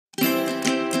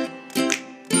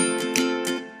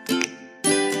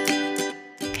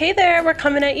Hey there, we're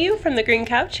coming at you from the Green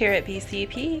Couch here at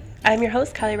BCP. I'm your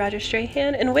host, Kelly Rogers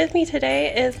Strahan, and with me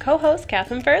today is co-host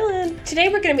Katherine Berlin. Today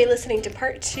we're going to be listening to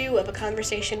part 2 of a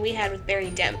conversation we had with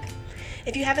Barry Demp.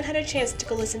 If you haven't had a chance to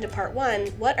go listen to part 1,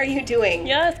 what are you doing?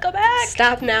 Yes, go back!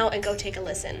 Stop now and go take a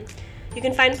listen. You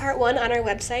can find part 1 on our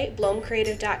website,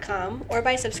 blomcreative.com, or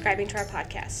by subscribing to our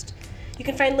podcast. You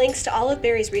can find links to all of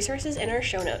Barry's resources in our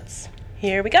show notes.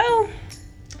 Here we go!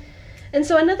 And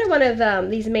so another one of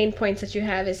these main points that you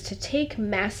have is to take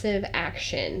massive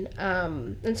action.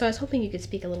 And so I was hoping you could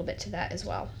speak a little bit to that as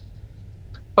well.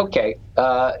 Okay.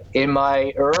 In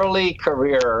my early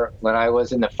career, when I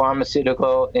was in the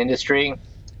pharmaceutical industry,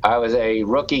 I was a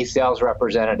rookie sales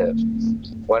representative,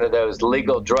 one of those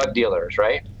legal drug dealers,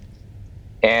 right?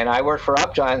 And I worked for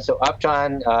Upjohn. So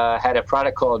Upjohn had a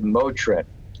product called Motrin.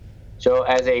 So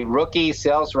as a rookie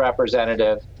sales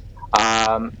representative,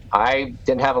 I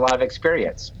didn't have a lot of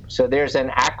experience. So there's an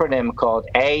acronym called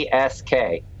ASK.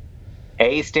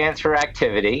 A stands for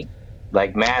activity,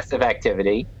 like massive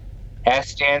activity. S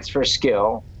stands for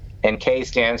skill, and K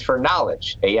stands for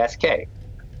knowledge, ASK.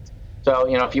 So,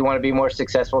 if you want to be more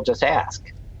successful, just ask.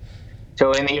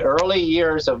 So in the early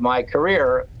years of my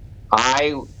career,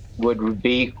 I would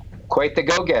be quite the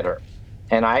go-getter,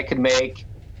 and I could make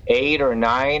 8 or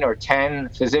 9 or 10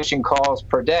 physician calls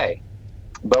per day.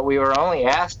 But we were only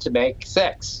asked to make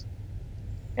 6.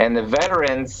 And the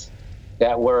veterans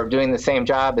that were doing the same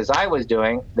job as I was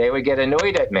doing, they would get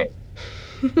annoyed at me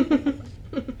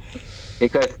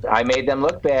because I made them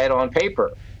look bad on paper.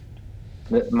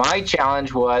 My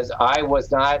challenge was I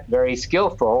was not very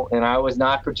skillful and I was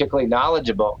not particularly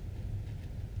knowledgeable.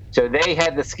 So they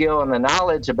had the skill and the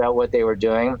knowledge about what they were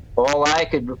doing. All I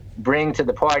could bring to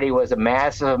the party was a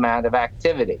massive amount of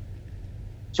activity.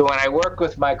 So when I work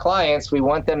with my clients, we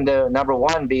want them to, number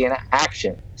one, be in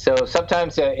action. So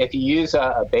sometimes if you use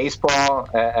a baseball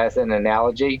as an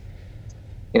analogy,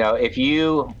 if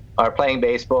you are playing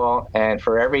baseball and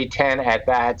for every 10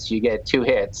 at-bats you get 2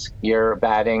 hits, you're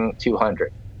batting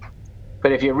 200.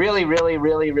 But if you really, really,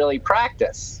 really, really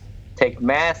practice, take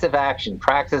massive action,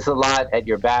 practice a lot at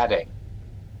your batting,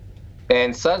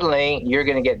 then suddenly you're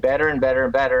going to get better and better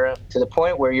and better to the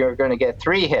point where you're going to get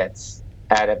 3 hits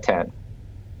out of 10.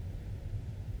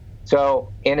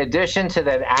 So in addition to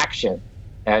that action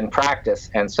and practice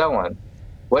and so on,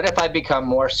 what if I become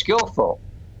more skillful?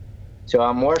 So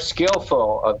I'm more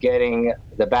skillful of getting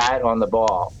the bat on the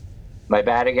ball. My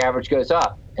batting average goes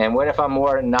up. And what if I'm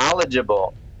more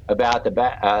knowledgeable about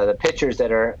the pitchers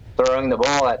that are throwing the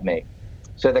ball at me?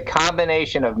 So the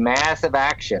combination of massive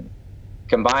action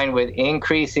combined with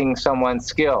increasing someone's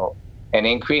skill and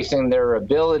increasing their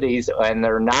abilities and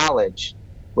their knowledge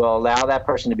will allow that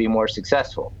person to be more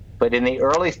successful. But in the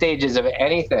early stages of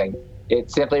anything, it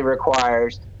simply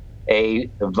requires a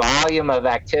volume of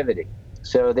activity.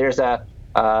 So there's a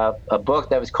book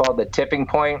that was called The Tipping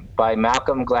Point by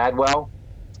Malcolm Gladwell,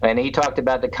 and he talked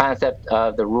about the concept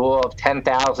of the rule of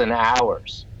 10,000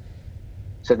 hours.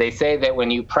 So they say that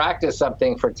when you practice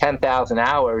something for 10,000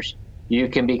 hours, you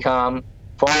can become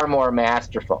far more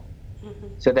masterful. Mm-hmm.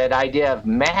 So that idea of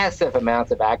massive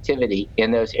amounts of activity in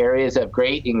those areas of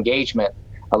great engagement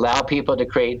allow people to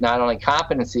create not only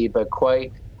competency, but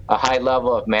quite a high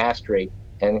level of mastery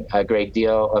and a great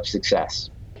deal of success.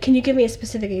 Can you give me a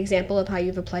specific example of how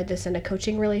you've applied this in a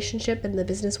coaching relationship in the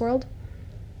business world?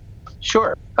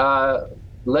 Sure.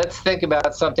 Let's think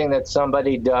about something that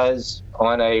somebody does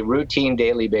on a routine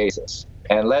daily basis.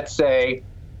 And let's say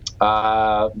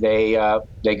they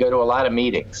go to a lot of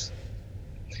meetings.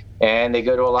 And they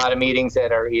go to a lot of meetings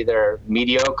that are either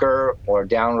mediocre or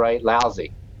downright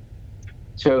lousy.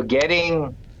 So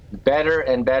getting better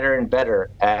and better and better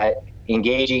at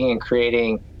engaging and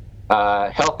creating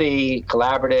healthy,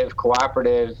 collaborative,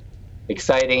 cooperative,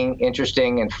 exciting,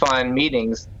 interesting, and fun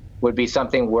meetings would be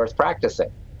something worth practicing.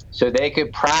 So they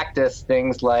could practice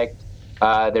things like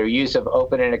their use of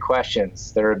open-ended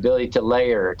questions, their ability to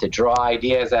layer, to draw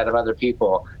ideas out of other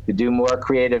people, to do more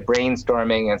creative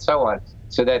brainstorming, and so on,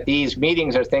 so that these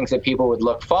meetings are things that people would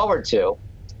look forward to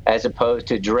as opposed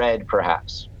to dread,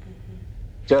 perhaps.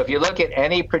 So if you look at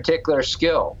any particular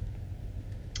skill,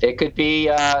 it could be,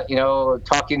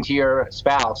 talking to your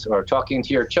spouse or talking to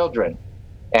your children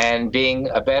and being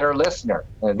a better listener.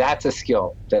 And that's a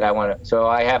skill that I want to. So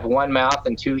I have 1 mouth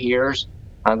and 2 ears.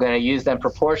 I'm going to use them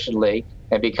proportionally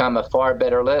and become a far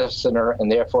better listener and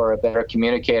therefore a better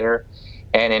communicator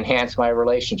and enhance my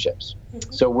relationships.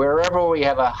 Mm-hmm. So wherever we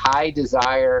have a high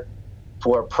desire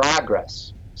for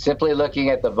progress, simply looking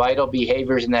at the vital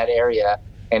behaviors in that area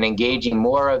and engaging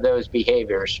more of those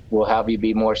behaviors will help you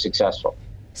be more successful.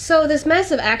 So this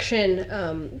massive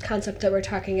action concept that we're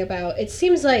talking about, it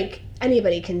seems like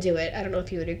anybody can do it. I don't know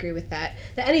if you would agree with that.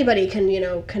 That anybody can,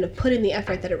 kind of put in the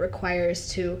effort that it requires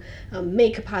to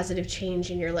make a positive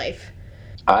change in your life.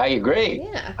 I agree.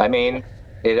 Yeah. I mean,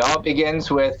 it all begins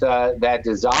with that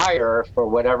desire for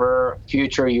whatever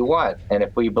future you want. And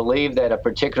if we believe that a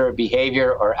particular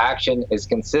behavior or action is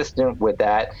consistent with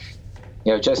that,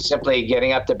 just simply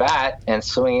getting up to bat and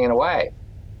swinging away.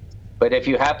 But if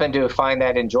you happen to find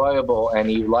that enjoyable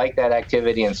and you like that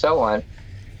activity and so on,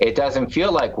 it doesn't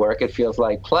feel like work, it feels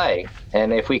like play.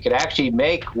 And if we could actually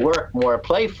make work more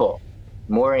playful,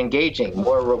 more engaging,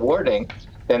 more rewarding,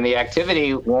 then the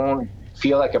activity won't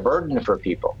feel like a burden for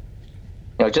people.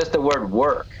 Just the word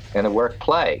work and the word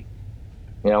play.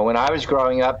 When I was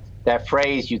growing up, that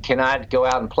phrase, you cannot go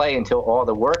out and play until all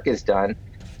the work is done,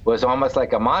 was almost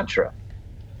like a mantra.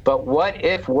 But what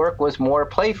if work was more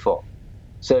playful?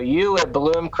 So you at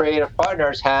Bloom Creative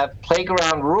Partners have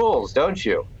playground rules, don't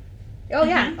you? Oh,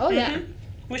 yeah. Oh, yeah.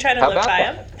 We try to live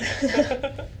by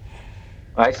them.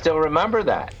 I still remember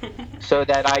that. So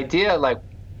that idea,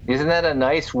 isn't that a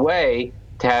nice way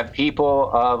to have people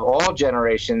of all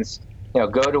generations,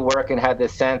 go to work and have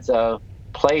this sense of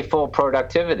playful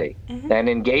productivity and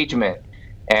engagement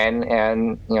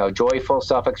and joyful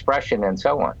self-expression and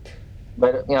so on.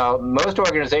 But, most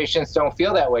organizations don't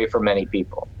feel that way for many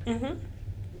people. Mm-hmm.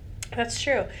 That's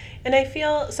true. And I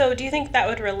feel, so do you think that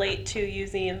would relate to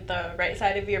using the right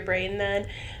side of your brain then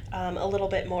a little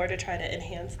bit more to try to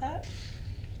enhance that?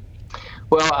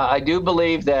 Well, I do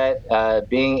believe that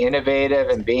being innovative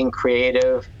and being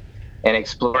creative and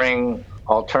exploring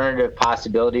alternative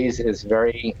possibilities is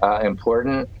very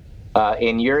important.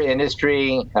 In your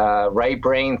industry, right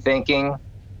brain thinking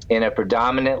in a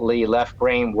predominantly left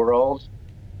brain world,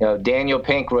 Daniel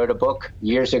Pink wrote a book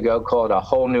years ago called A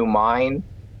Whole New Mind.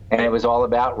 And it was all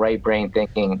about right brain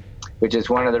thinking, which is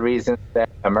one of the reasons that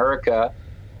America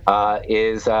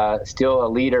is still a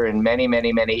leader in many,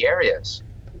 many, many areas,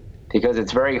 because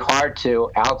it's very hard to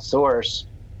outsource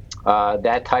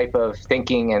that type of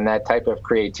thinking and that type of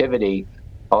creativity,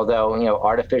 although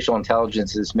artificial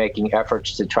intelligence is making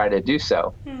efforts to try to do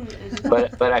so.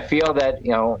 But I feel that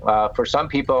for some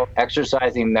people,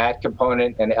 exercising that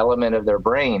component and element of their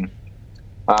brain,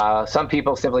 some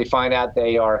people simply find out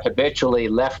they are habitually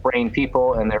left-brain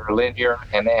people and they're linear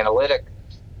and analytic,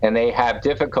 and they have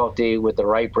difficulty with the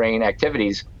right brain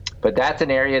activities. But that's an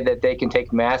area that they can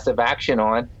take massive action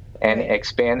on and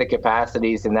expand the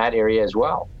capacities in that area as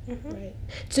well. Right.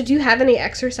 So do you have any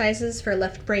exercises for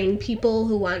left-brain people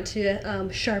who want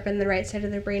to sharpen the right side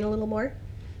of their brain a little more?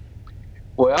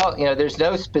 Well, there's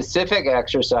no specific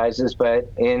exercises, but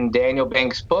in Daniel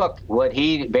Pink's book, what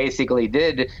he basically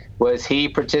did was he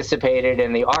participated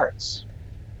in the arts.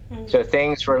 So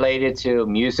things related to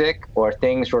music, or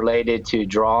things related to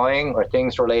drawing, or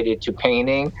things related to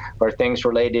painting, or things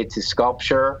related to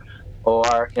sculpture,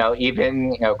 or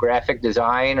even graphic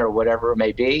design, or whatever it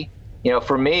may be.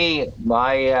 For me,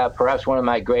 my perhaps one of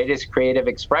my greatest creative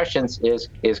expressions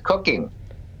is cooking.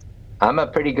 I'm a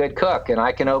pretty good cook, and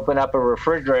I can open up a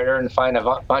refrigerator and find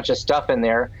a bunch of stuff in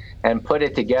there and put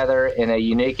it together in a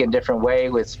unique and different way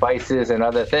with spices and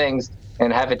other things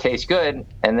and have it taste good.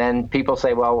 And then people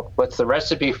say, well, what's the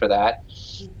recipe for that?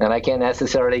 And I can't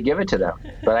necessarily give it to them.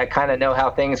 But I kind of know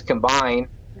how things combine,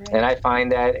 and I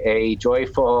find that a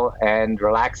joyful and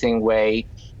relaxing way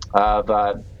of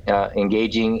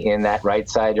engaging in that right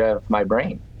side of my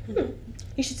brain.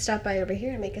 You should stop by over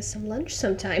here and make us some lunch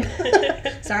sometime.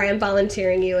 Sorry, I'm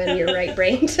volunteering you and your right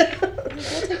brain.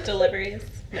 We'll take deliveries.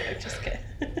 No, just kidding.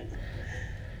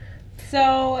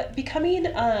 So, becoming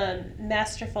a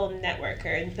masterful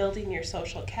networker and building your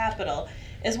social capital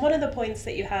is one of the points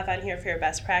that you have on here for your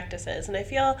best practices. And I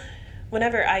feel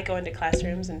whenever I go into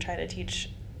classrooms and try to teach,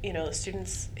 the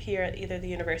students here at either of the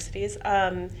universities,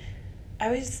 I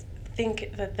always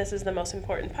think that this is the most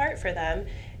important part for them.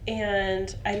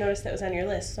 And I noticed that was on your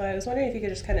list. So I was wondering if you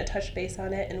could just kind of touch base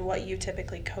on it and what you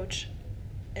typically coach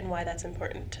and why that's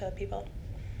important to people.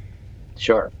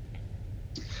 Sure.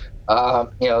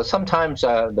 Sometimes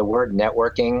the word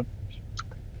networking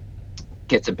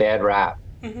gets a bad rap.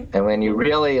 And when you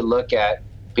really look at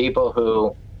people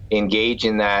who engage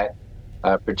in that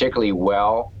particularly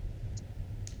well,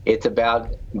 it's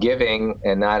about giving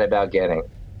and not about getting.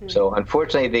 So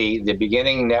unfortunately, the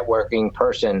beginning networking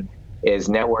person is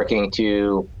networking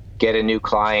to get a new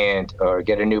client or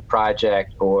get a new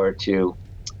project or to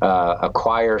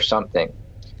acquire something.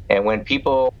 And when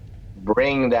people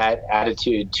bring that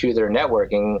attitude to their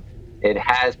networking, it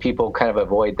has people kind of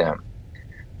avoid them.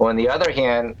 On the other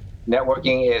hand,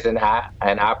 networking is an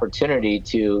opportunity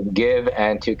to give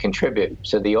and to contribute.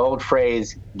 So the old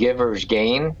phrase, givers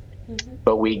gain,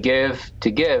 but we give,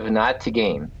 not to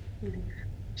gain.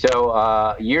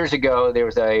 So years ago, there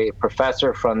was a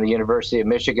professor from the University of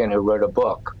Michigan who wrote a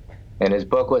book, and his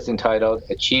book was entitled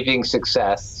Achieving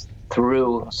Success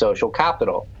Through Social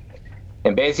Capital.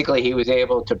 And basically, he was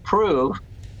able to prove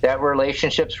that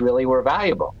relationships really were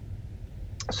valuable.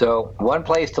 So one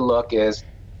place to look is,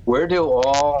 where do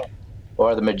all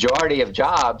or the majority of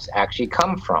jobs actually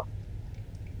come from?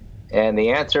 And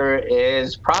the answer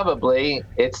is probably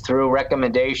it's through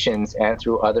recommendations and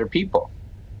through other people.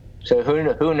 So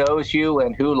who knows you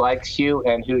and who likes you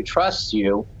and who trusts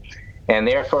you, and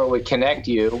therefore would connect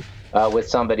you with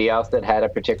somebody else that had a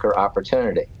particular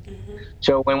opportunity.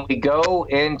 So when we go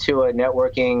into a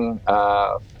networking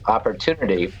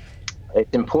opportunity,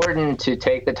 it's important to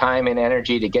take the time and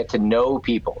energy to get to know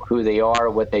people, who they are,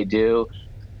 what they do,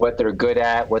 what they're good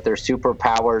at, what their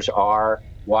superpowers are,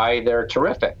 why they're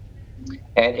terrific.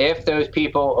 And if those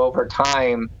people over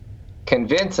time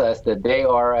convince us that they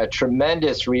are a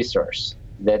tremendous resource,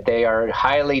 that they are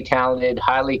highly talented,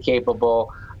 highly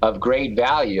capable, of great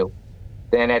value,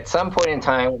 then at some point in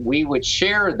time, we would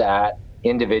share that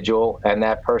individual and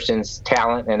that person's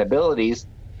talent and abilities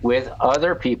with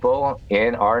other people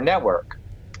in our network.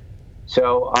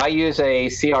 So I use a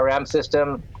CRM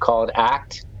system called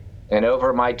ACT, and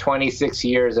over my 26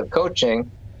 years of coaching,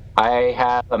 I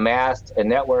have amassed a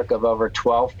network of over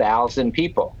 12,000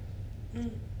 people.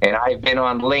 And I've been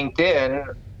on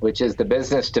LinkedIn, which is the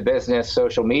business-to-business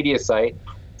social media site,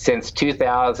 since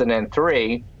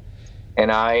 2003,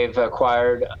 and I've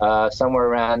acquired somewhere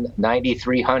around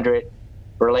 9,300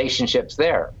 relationships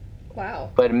there. Wow.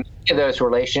 But many of those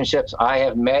relationships I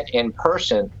have met in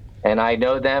person, and I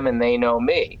know them and they know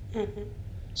me.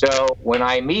 So when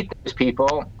I meet those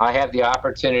people, I have the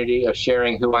opportunity of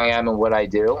sharing who I am and what I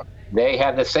do. They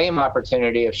have the same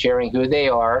opportunity of sharing who they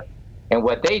are and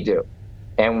what they do,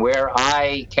 and where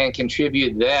I can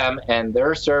contribute them and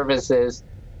their services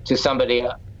to somebody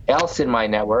else in my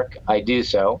network, I do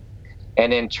so.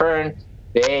 And in turn,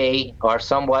 they are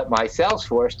somewhat my sales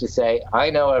force to say, I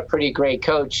know a pretty great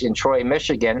coach in Troy,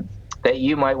 Michigan that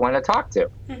you might want to talk to.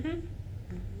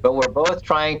 But we're both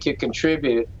trying to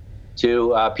contribute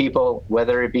to people,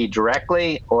 whether it be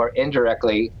directly or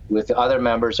indirectly, with other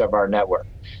members of our network.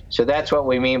 So that's what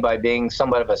we mean by being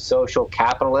somewhat of a social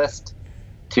capitalist,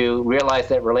 to realize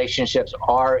that relationships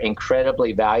are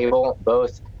incredibly valuable,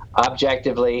 both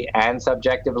objectively and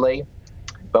subjectively.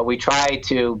 But we try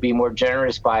to be more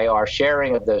generous by our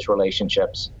sharing of those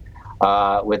relationships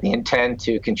with the intent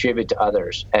to contribute to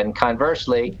others. And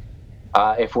conversely,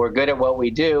 if we're good at what we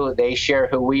do, they share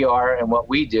who we are and what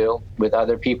we do with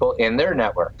other people in their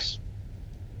networks.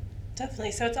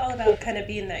 Definitely. So it's all about kind of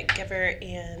being that giver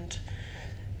and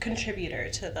contributor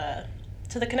to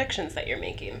the connections that you're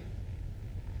making.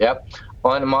 Yep.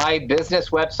 On my business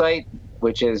website,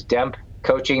 which is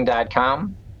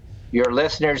dempcoaching.com, your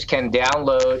listeners can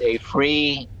download a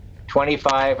free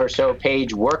 25 or so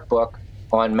page workbook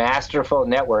on masterful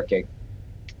networking.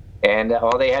 And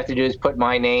all they have to do is put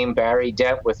my name, Barry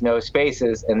Demp, with no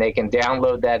spaces, and they can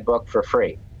download that book for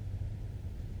free.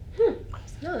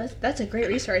 No, that's a great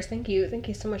resource. Thank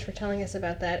you so much for telling us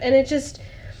about that. And it just,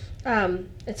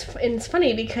 it's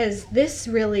funny because this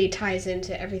really ties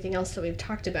into everything else that we've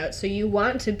talked about. So you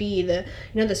want to be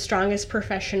the strongest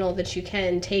professional that you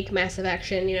can, take massive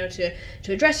action,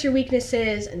 to address your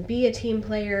weaknesses and be a team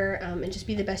player, and just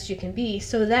be the best you can be,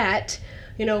 so that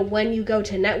when you go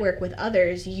to network with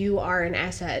others, you are an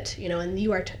asset, and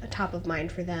you are top of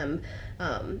mind for them,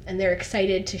 and they're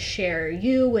excited to share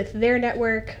you with their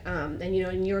network,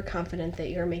 and you're confident that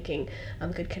you're making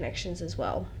good connections as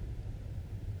well.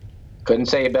 Couldn't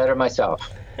say it better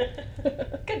myself.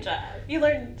 Good job. You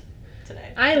learned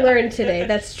today. I learned today.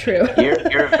 That's true. You're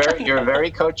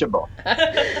very coachable.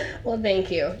 Well, thank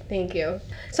you.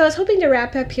 So I was hoping to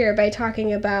wrap up here by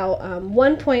talking about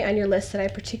one point on your list that I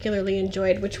particularly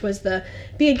enjoyed, which was the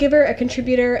be a giver, a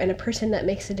contributor, and a person that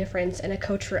makes a difference, and a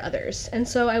coach for others. And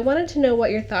so I wanted to know what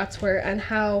your thoughts were on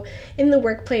how in the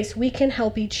workplace we can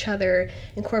help each other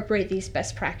incorporate these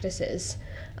best practices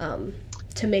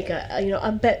to make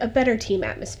a better team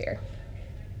atmosphere.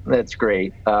 That's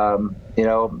great. A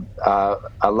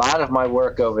lot of my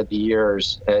work over the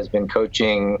years has been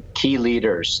coaching key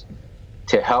leaders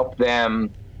to help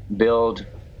them build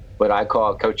what I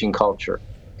call a coaching culture.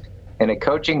 And a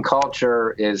coaching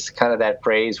culture is kind of that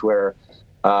phrase where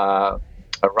a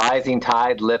rising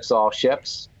tide lifts all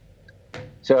ships.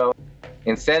 So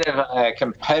instead of a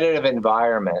competitive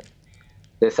environment,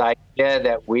 this idea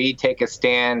that we take a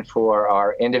stand for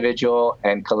our individual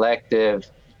and collective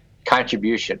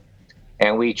contribution.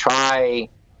 And we try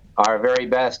our very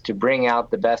best to bring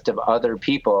out the best of other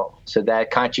people so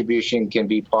that contribution can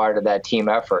be part of that team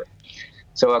effort.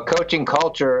 So a coaching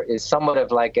culture is somewhat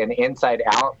of like an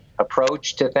inside-out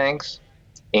approach to things,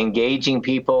 engaging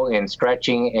people in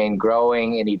stretching and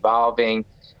growing and evolving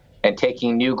and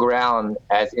taking new ground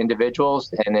as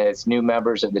individuals and as new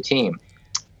members of the team.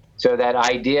 So that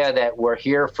idea that we're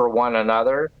here for one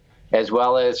another, as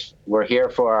well as we're here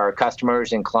for our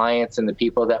customers and clients and the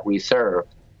people that we serve.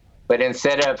 But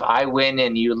instead of I win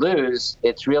and you lose,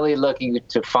 it's really looking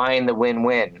to find the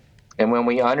win-win. And when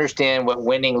we understand what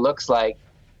winning looks like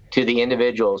to the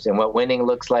individuals and what winning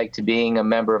looks like to being a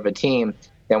member of a team,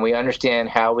 then we understand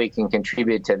how we can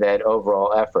contribute to that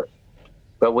overall effort.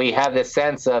 But we have this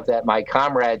sense of that my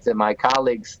comrades and my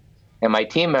colleagues and my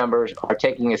team members are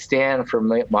taking a stand for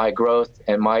my growth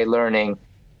and my learning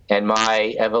and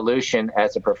my evolution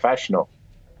as a professional.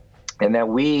 And that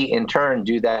we, in turn,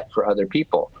 do that for other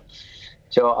people.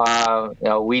 So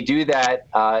we do that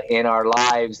in our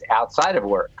lives outside of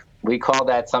work. We call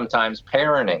that sometimes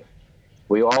parenting.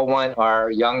 We all want our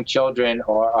young children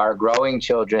or our growing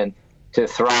children to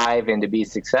thrive and to be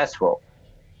successful.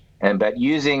 But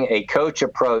using a coach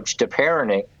approach to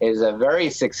parenting is a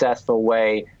very successful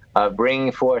way of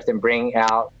bringing forth and bringing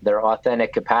out their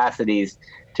authentic capacities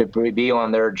to be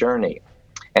on their journey.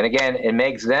 And again, it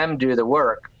makes them do the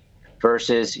work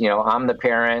versus, I'm the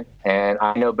parent and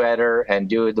I know better and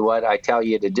do what I tell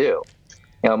you to do.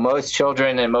 Most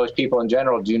children and most people in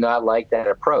general do not like that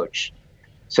approach.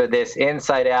 So this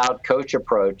inside-out coach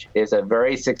approach is a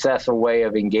very successful way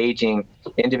of engaging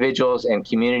individuals and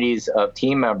communities of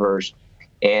team members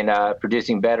in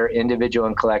producing better individual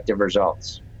and collective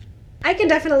results. I can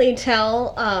definitely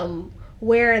tell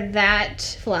where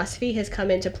that philosophy has come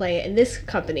into play in this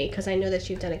company, because I know that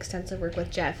you've done extensive work with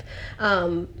Jeff.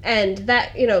 And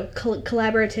that,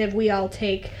 collaborative, we all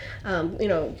take,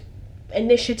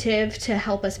 initiative to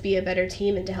help us be a better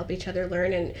team and to help each other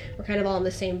learn, and we're kind of all in the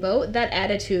same boat. That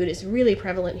attitude is really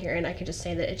prevalent here, and I can just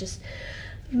say that it just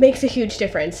makes a huge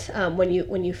difference when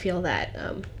you feel that.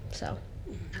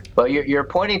 Well, you're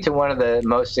pointing to one of the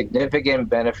most significant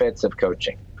benefits of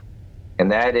coaching,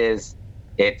 and that is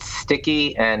it's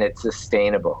sticky and it's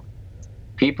sustainable.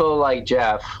 People like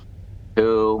Jeff,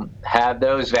 who have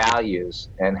those values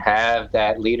and have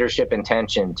that leadership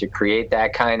intention to create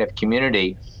that kind of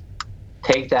community,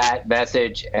 take that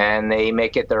message and they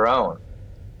make it their own.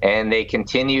 And they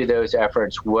continue those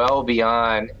efforts well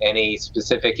beyond any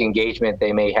specific engagement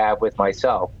they may have with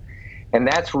myself. And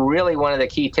that's really one of the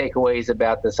key takeaways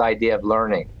about this idea of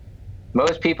learning.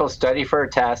 Most people study for a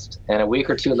test, and a week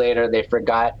or two later, they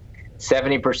forgot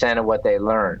 70% of what they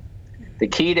learned. The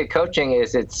key to coaching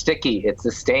is it's sticky, it's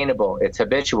sustainable, it's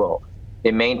habitual.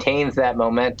 It maintains that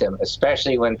momentum,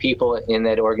 especially when people in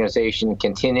that organization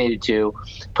continue to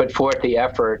put forth the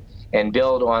effort and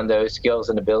build on those skills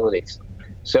and abilities.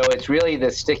 So it's really the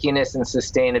stickiness and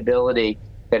sustainability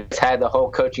that's had the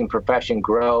whole coaching profession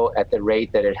grow at the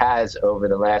rate that it has over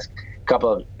the last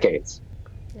couple of decades.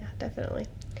 Yeah, definitely.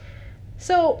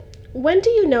 So when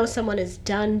do you know someone is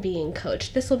done being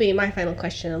coached? This will be my final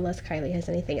question, unless Kylie has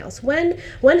anything else. When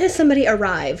has somebody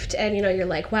arrived and you're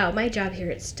like, wow, my job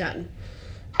here, it's done?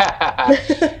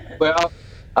 Well,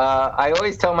 I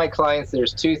always tell my clients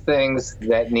there's two things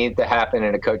that need to happen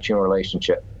in a coaching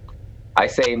relationship. I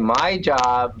say my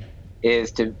job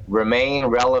is to remain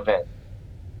relevant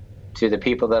to the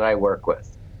people that I work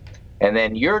with. And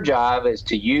then your job is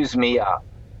to use me up.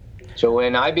 So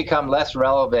when I become less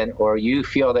relevant or you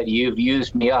feel that you've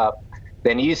used me up,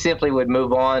 then you simply would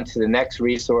move on to the next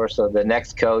resource or the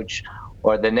next coach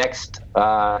or the next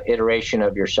iteration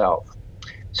of yourself.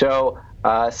 So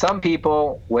some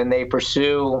people, when they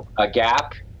pursue a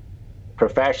gap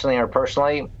professionally or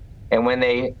personally, and when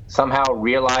they somehow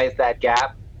realize that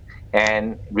gap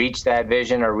and reach that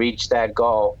vision or reach that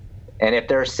goal, and if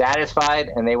they're satisfied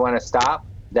and they want to stop,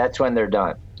 that's when they're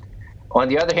done. On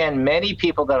the other hand, many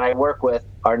people that I work with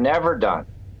are never done.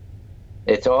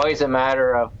 It's always a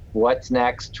matter of what's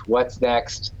next,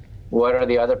 what are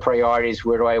the other priorities,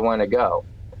 where do I want to go?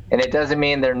 And it doesn't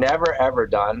mean they're never, ever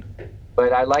done,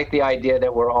 but I like the idea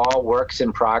that we're all works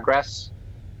in progress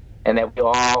and that we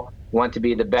all want to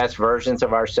be the best versions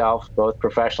of ourselves, both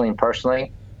professionally and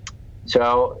personally.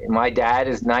 So my dad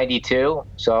is 92,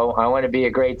 so I want to be a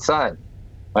great son.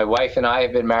 My wife and I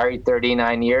have been married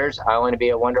 39 years. I want to be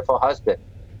a wonderful husband.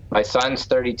 My son's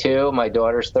 32, my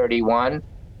daughter's 31.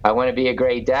 I want to be a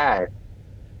great dad.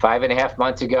 5.5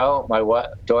 months ago, my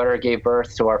daughter gave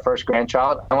birth to our first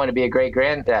grandchild. I want to be a great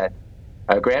granddad.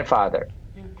 a grandfather.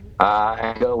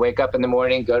 I wake up in the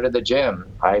morning, go to the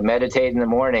gym. I meditate in the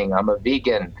morning. I'm a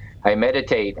vegan. I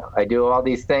meditate. I do all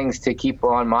these things to keep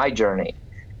on my journey.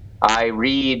 I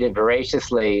read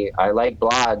voraciously. I like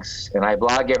blogs, and I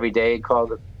blog every day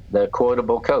called The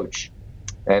Quotable Coach,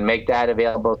 and make that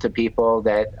available to people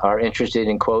that are interested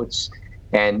in quotes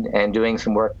and doing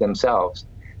some work themselves.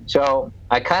 So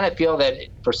I kind of feel that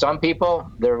for some people,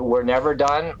 we're never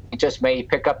done. We just may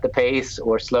pick up the pace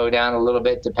or slow down a little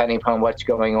bit depending upon what's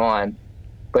going on.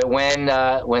 But when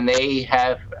they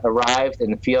have arrived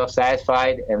and feel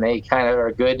satisfied and they kind of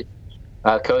are good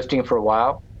coasting for a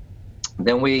while,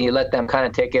 then we let them kind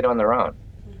of take it on their own.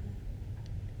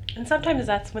 And sometimes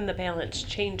that's when the balance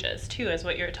changes too, as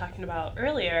what you were talking about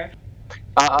earlier.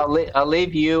 I'll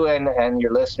leave you and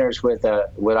your listeners with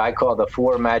what I call the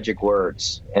 4 magic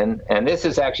words. And this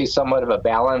is actually somewhat of a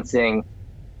balancing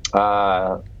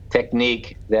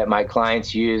technique that my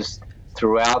clients use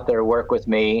throughout their work with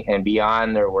me and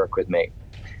beyond their work with me.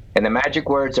 And the magic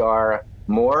words are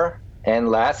more and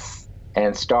less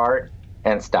and start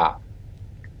and stop.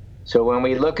 So when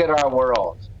we look at our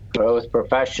world, both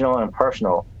professional and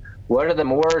personal, what are the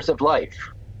mores of life?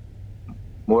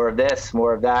 More of this,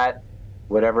 more of that,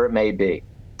 whatever it may be.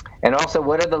 And also,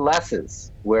 what are the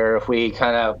lesses, where if we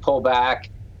kind of pull back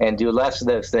and do less of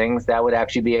those things, that would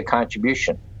actually be a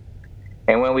contribution.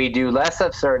 And when we do less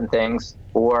of certain things,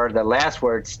 or the last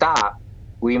word, stop,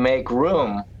 we make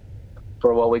room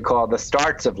for what we call the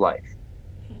starts of life.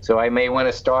 So I may want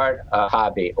to start a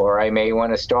hobby, or I may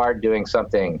want to start doing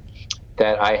something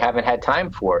that I haven't had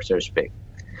time for, so to speak.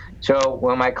 So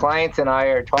when my clients and I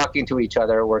are talking to each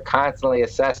other, we're constantly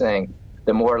assessing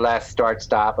the more or less start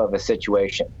stop of a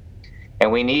situation.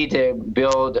 And we need to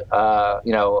build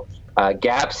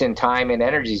gaps in time and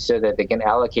energy so that they can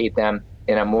allocate them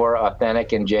in a more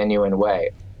authentic and genuine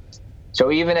way. So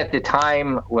even at the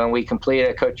time when we complete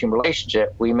a coaching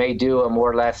relationship, we may do a more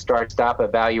or less start stop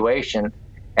evaluation,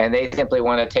 and they simply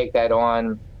want to take that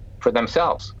on for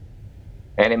themselves.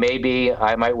 And it may be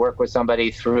I might work with somebody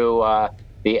through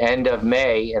the end of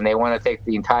May, and they want to take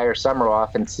the entire summer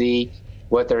off and see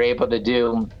what they're able to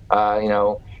do,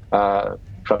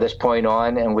 from this point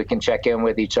on, and we can check in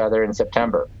with each other in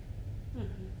September.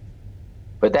 Mm-hmm.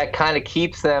 But that kind of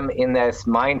keeps them in this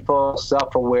mindful,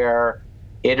 self-aware,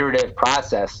 iterative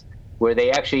process where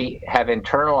they actually have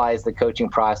internalized the coaching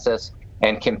process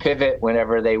and can pivot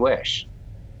whenever they wish.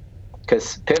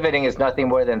 Because pivoting is nothing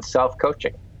more than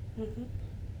self-coaching. Mm-hmm.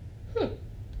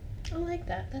 I like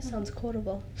that. That sounds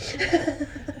quotable.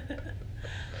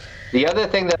 The other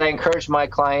thing that I encourage my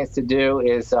clients to do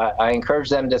is I encourage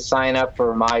them to sign up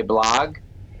for my blog,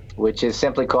 which is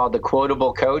simply called The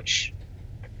Quotable Coach.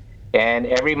 And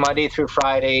every Monday through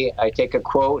Friday, I take a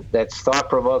quote that's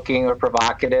thought-provoking or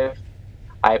provocative.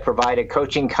 I provide a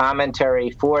coaching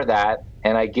commentary for that,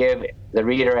 and I give the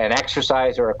reader an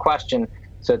exercise or a question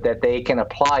so that they can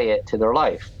apply it to their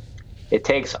life. It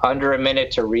takes under a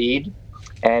minute to read,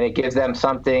 and it gives them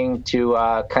something to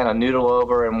kind of noodle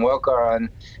over and work on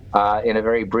in a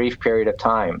very brief period of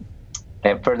time.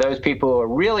 And for those people who are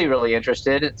really, really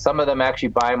interested, some of them actually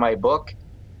buy my book,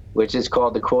 which is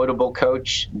called The Quotable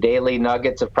Coach, Daily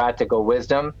Nuggets of Practical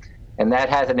Wisdom. And that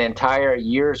has an entire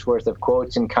year's worth of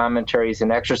quotes and commentaries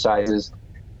and exercises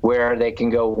where they can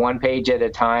go one page at a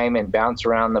time and bounce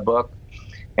around the book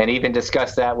and even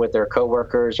discuss that with their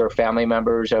coworkers or family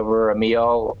members over a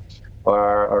meal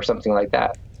or something like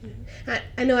that.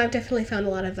 I know I've definitely found a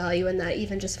lot of value in that,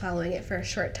 even just following it for a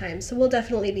short time. So we'll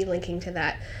definitely be linking to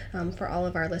that for all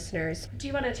of our listeners. Do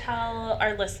you want to tell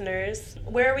our listeners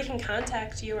where we can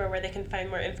contact you or where they can find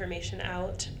more information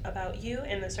out about you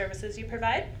and the services you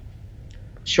provide?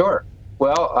 Sure.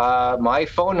 Well, my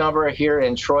phone number here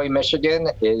in Troy, Michigan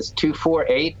is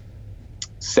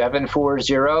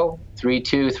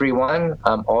 248-740-3231.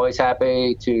 I'm always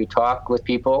happy to talk with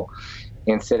people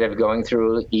instead of going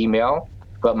through email.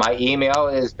 But my email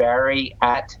is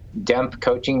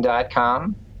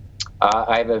barry@dempcoaching.com.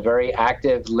 I have a very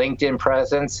active LinkedIn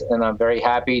presence, and I'm very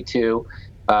happy to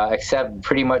accept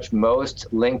pretty much most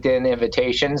LinkedIn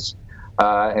invitations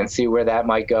and see where that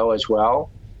might go as well.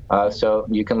 So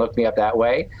you can look me up that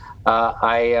way.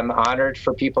 I am honored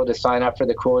for people to sign up for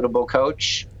the Quotable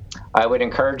Coach. I would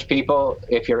encourage people,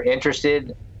 if you're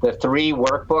interested, the 3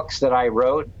 workbooks that I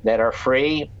wrote that are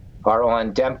free are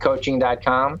on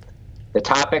dempcoaching.com. The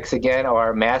topics, again,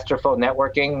 are masterful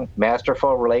networking,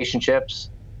 masterful relationships,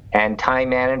 and time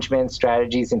management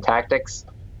strategies and tactics.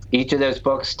 Each of those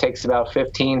books takes about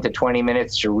 15 to 20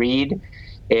 minutes to read.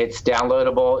 It's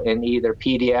downloadable in either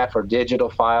PDF or digital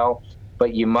file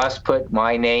but you must put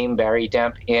my name, Barry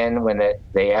Demp, in when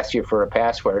they ask you for a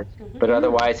password, but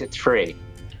otherwise it's free.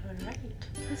 All right.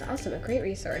 That's awesome. A great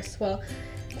resource. Well,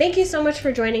 thank you so much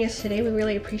for joining us today. We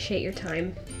really appreciate your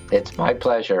time. It's my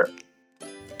pleasure.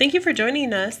 Thank you for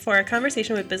joining us for a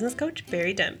conversation with business coach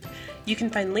Barry Demp. You can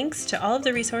find links to all of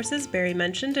the resources Barry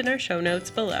mentioned in our show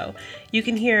notes below. You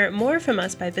can hear more from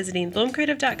us by visiting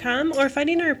bloomcreative.com or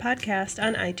finding our podcast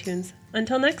on iTunes.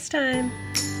 Until next time.